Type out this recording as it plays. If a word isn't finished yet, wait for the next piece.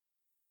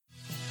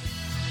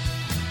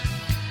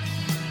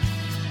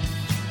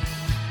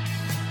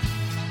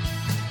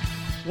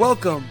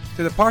Welcome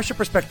to the Parsha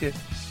Perspective.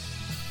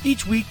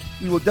 Each week,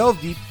 we will delve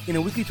deep in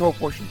a weekly Torah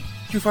portion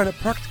to find a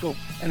practical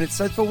and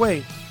insightful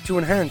way to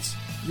enhance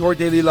your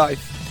daily life.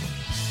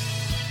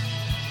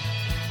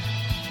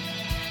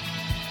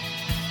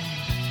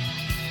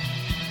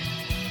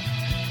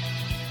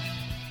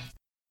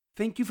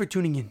 Thank you for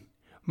tuning in.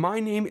 My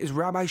name is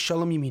Rabbi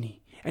Shalom Yamini,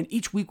 and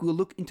each week we will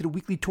look into the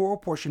weekly Torah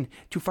portion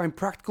to find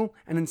practical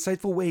and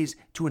insightful ways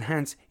to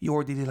enhance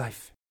your daily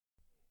life.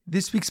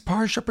 This week's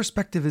Parsha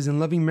Perspective is in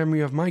loving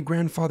memory of my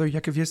grandfather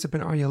Yaakov Yosef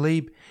ben Arya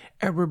Leib,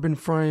 Edward ben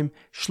Ephraim,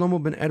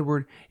 Shlomo ben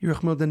Edward,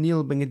 Yerachmiel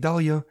Daniel ben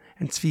Gedalia,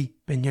 and Tzvi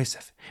ben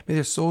Yosef. May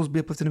their souls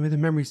be uplifted and may their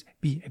memories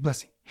be a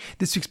blessing.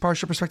 This week's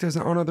Parsha Perspective is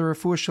in honor of the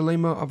Refuah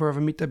Shalema of Rav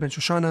Amita ben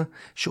Shoshana,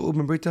 Shaul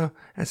ben Brita,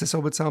 and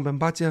Sesel Betzal ben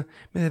Batya.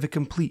 May they have a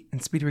complete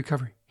and speedy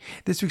recovery.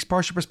 This week's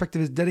Parsha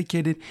Perspective is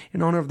dedicated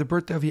in honor of the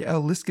birthday of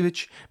Yael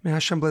Liskevich. May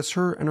Hashem bless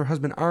her and her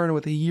husband Aaron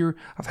with a year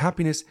of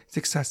happiness,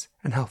 success,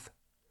 and health.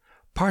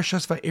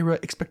 Parshas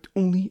Vayera, expect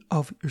only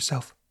of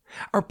yourself.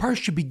 Our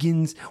parsha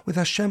begins with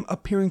Hashem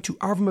appearing to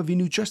Avram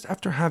Avinu just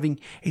after having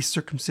a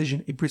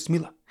circumcision, a bris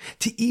milah.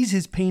 To ease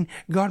his pain,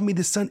 God made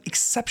the sun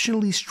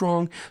exceptionally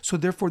strong, so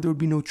therefore there would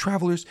be no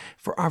travelers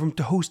for Avram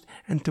to host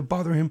and to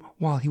bother him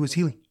while he was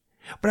healing.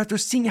 But after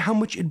seeing how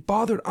much it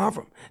bothered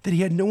Avram that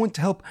he had no one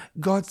to help,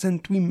 God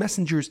sent 3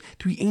 messengers,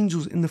 3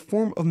 angels in the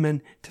form of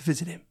men to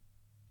visit him.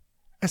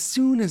 As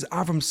soon as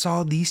Avram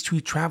saw these 3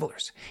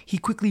 travelers, he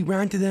quickly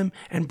ran to them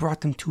and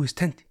brought them to his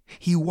tent.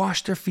 He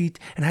washed their feet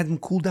and had them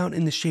cool down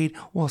in the shade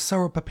while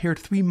Sarah prepared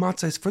 3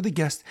 matzahs for the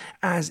guests,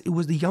 as it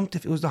was the Yom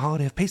Tov, it was the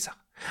holiday of Pesach.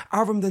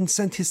 Avram then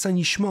sent his son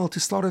Yishmael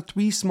to slaughter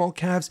 3 small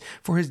calves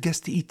for his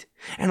guests to eat.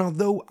 And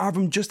although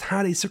Avram just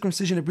had a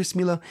circumcision of bris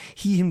milah,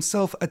 he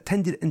himself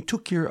attended and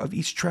took care of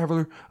each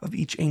traveler, of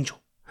each angel.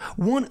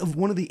 One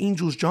of the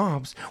angel's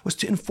jobs was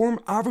to inform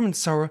Avram and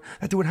Sarah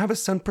that they would have a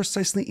son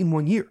precisely in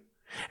 1 year.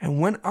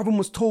 And when Avram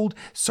was told,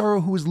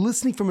 Sarah, who was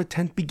listening from a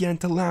tent, began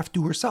to laugh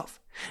to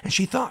herself. And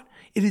she thought,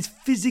 it is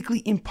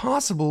physically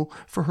impossible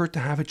for her to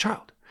have a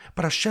child.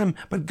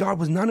 But God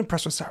was not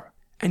impressed with Sarah.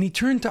 And he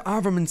turned to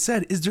Avram and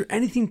said, is there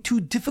anything too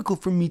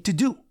difficult for me to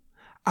do?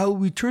 I will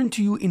return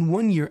to you in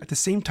 1 year at the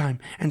same time,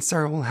 and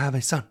Sarah will have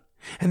a son.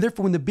 And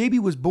therefore, when the baby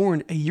was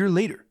born a year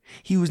later,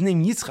 he was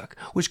named Yitzchak,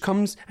 which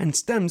comes and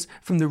stems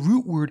from the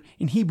root word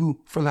in Hebrew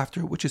for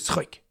laughter, which is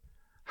chok.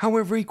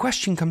 However, a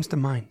question comes to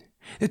mind.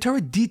 The Torah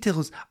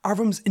details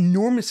Avram's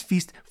enormous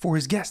feast for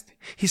his guest.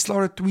 He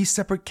slaughtered 3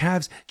 separate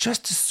calves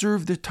just to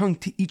serve their tongue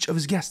to each of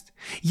his guests.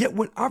 Yet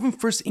when Avram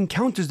first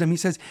encounters them, he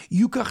says,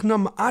 Yukach na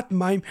ma'at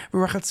mayim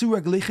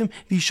v'rachatzu raglechem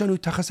v'yishanu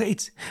tachas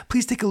ha'etz.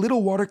 Please take a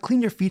little water,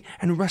 clean your feet,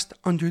 and rest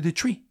under the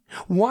tree.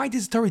 Why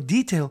does the Torah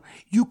detail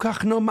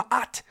Yukach na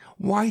ma'at?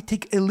 Why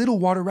take a little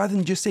water rather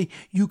than just say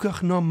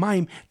Yukach na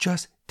mayim,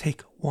 just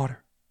take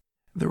water?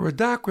 The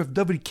Radak Rav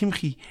David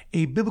Kimchi,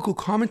 a biblical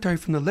commentary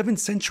from the 11th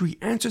century,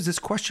 answers this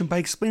question by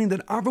explaining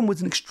that Avram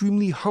was an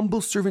extremely humble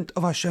servant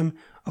of Hashem,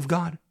 of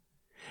God.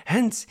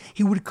 Hence,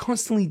 he would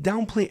constantly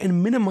downplay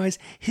and minimize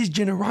his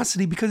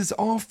generosity because it's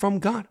all from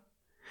God.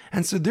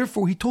 And so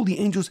therefore, he told the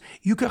angels,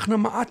 Yukach na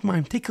ma'at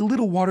mayim, take a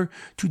little water,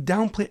 to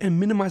downplay and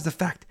minimize the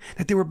fact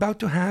that they were about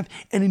to have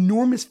an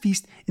enormous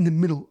feast in the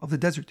middle of the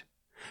desert.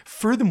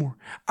 Furthermore,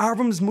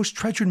 Avram's most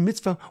treasured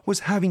mitzvah was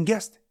having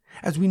guests.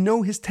 As we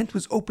know, his tent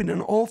was open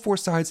on all 4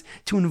 sides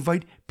to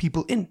invite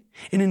people in.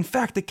 And in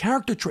fact, the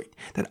character trait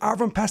that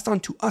Avram passed on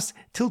to us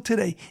till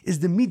today is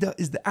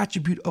the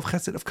attribute of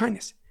chesed, of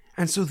kindness.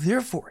 And so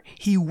therefore,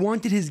 he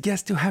wanted his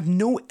guests to have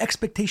no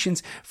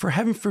expectations, for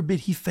heaven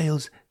forbid he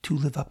fails to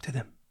live up to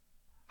them.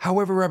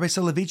 However, Rabbi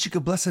Soloveitchik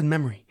of blessed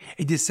memory,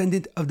 a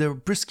descendant of the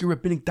Brisker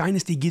rabbinic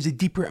dynasty, gives a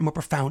deeper and more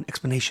profound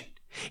explanation.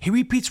 He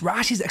repeats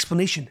Rashi's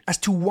explanation as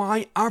to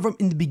why Avram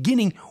in the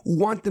beginning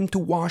wanted them to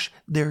wash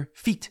their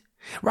feet.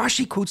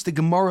 Rashi quotes the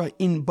Gemara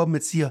in Bab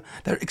Metzia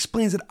that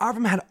explains that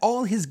Avram had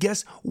all his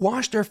guests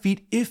wash their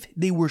feet if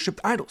they worshipped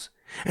idols.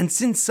 And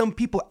since some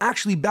people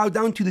actually bowed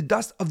down to the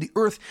dust of the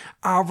earth,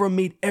 Avram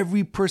made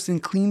every person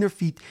clean their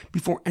feet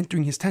before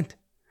entering his tent.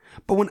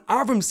 But when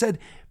Avram said,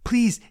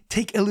 please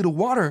take a little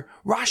water,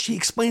 Rashi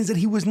explains that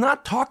he was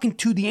not talking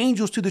to the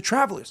angels, to the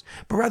travelers,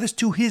 but rather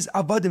to his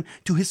avadim,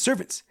 to his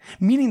servants,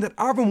 meaning that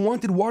Avram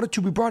wanted water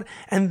to be brought,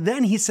 and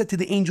then he said to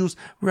the angels,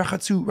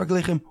 Rachatzu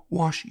raglechem,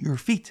 wash your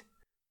feet.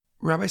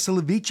 Rabbi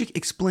Soloveitchik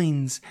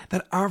explains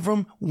that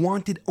Avram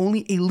wanted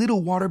only a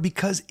little water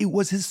because it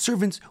was his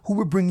servants who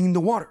were bringing the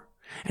water,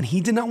 and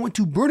he did not want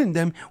to burden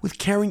them with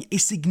carrying a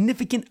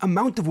significant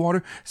amount of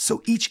water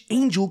so each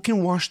angel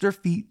can wash their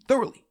feet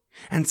thoroughly.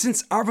 And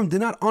since Avram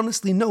did not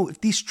honestly know if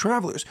these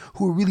travelers,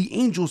 who were really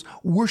angels,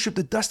 worshipped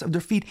the dust of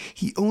their feet,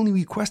 he only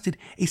requested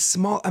a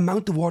small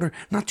amount of water,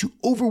 not to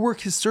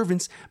overwork his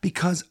servants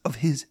because of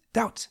his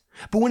doubts.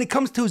 But when it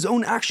comes to his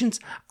own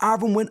actions,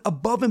 Avram went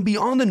above and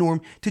beyond the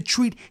norm to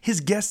treat his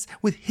guests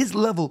with his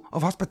level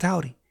of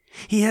hospitality.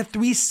 He had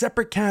 3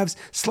 separate calves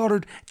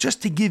slaughtered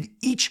just to give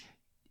each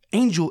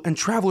angel and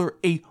traveler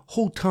a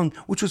whole tongue,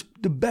 which was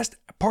the best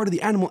part of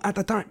the animal at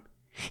that time.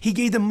 He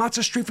gave them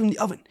matzah straight from the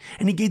oven,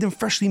 and he gave them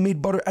freshly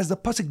made butter, as the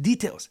pasuk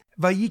details.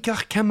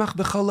 Vayikach kemach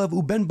v'chalav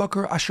uben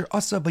bakar asher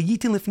asa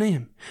vayitin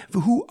lifneim,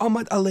 v'hu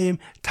amad aleim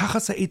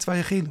tachas ha'etz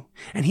vayachelu.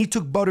 And he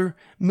took butter,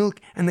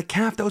 milk, and the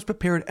calf that was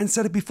prepared, and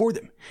set it before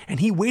them, and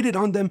he waited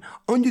on them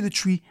under the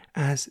tree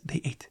as they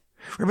ate.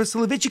 Rabbi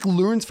Soloveitchik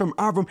learns from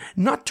Avram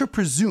not to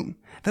presume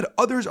that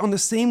others are on the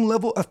same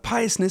level of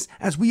piousness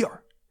as we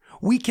are.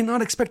 We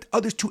cannot expect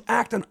others to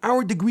act on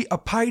our degree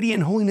of piety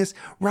and holiness.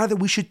 Rather,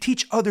 we should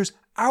teach others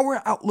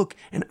our outlook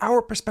and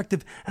our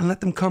perspective and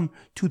let them come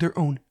to their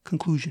own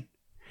conclusion.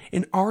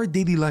 In our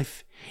daily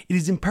life, it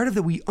is imperative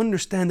that we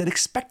understand that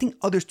expecting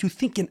others to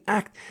think and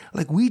act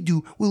like we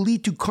do will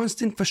lead to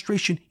constant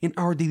frustration in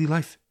our daily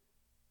life.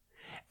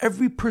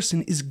 Every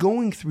person is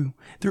going through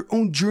their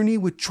own journey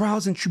with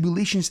trials and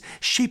tribulations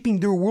shaping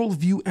their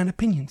worldview and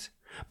opinions.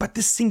 But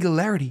this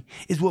singularity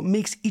is what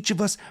makes each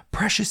of us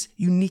precious,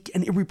 unique,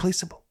 and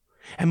irreplaceable.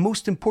 And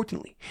most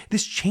importantly,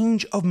 this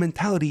change of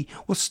mentality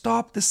will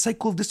stop the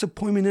cycle of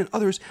disappointment in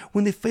others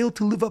when they fail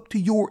to live up to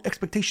your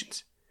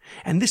expectations.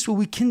 And this will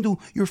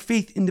rekindle your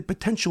faith in the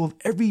potential of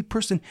every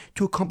person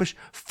to accomplish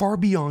far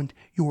beyond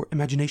your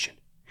imagination.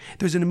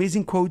 There's an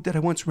amazing quote that I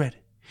once read.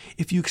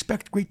 If you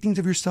expect great things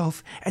of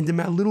yourself and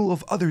demand little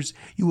of others,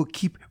 you will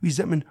keep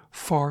resentment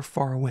far,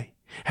 far away.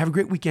 Have a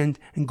great weekend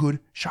and good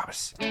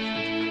Shabbos.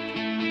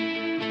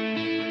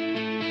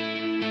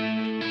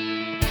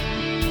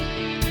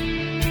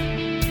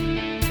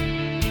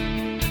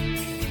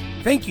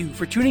 Thank you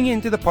for tuning in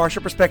to The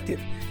Parsha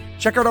Perspective.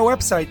 Check out our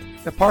website,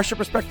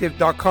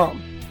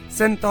 theparshaperspective.com.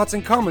 Send thoughts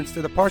and comments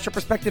to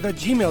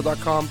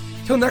theparshaperspective@gmail.com.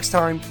 Till next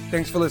time,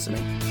 thanks for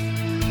listening.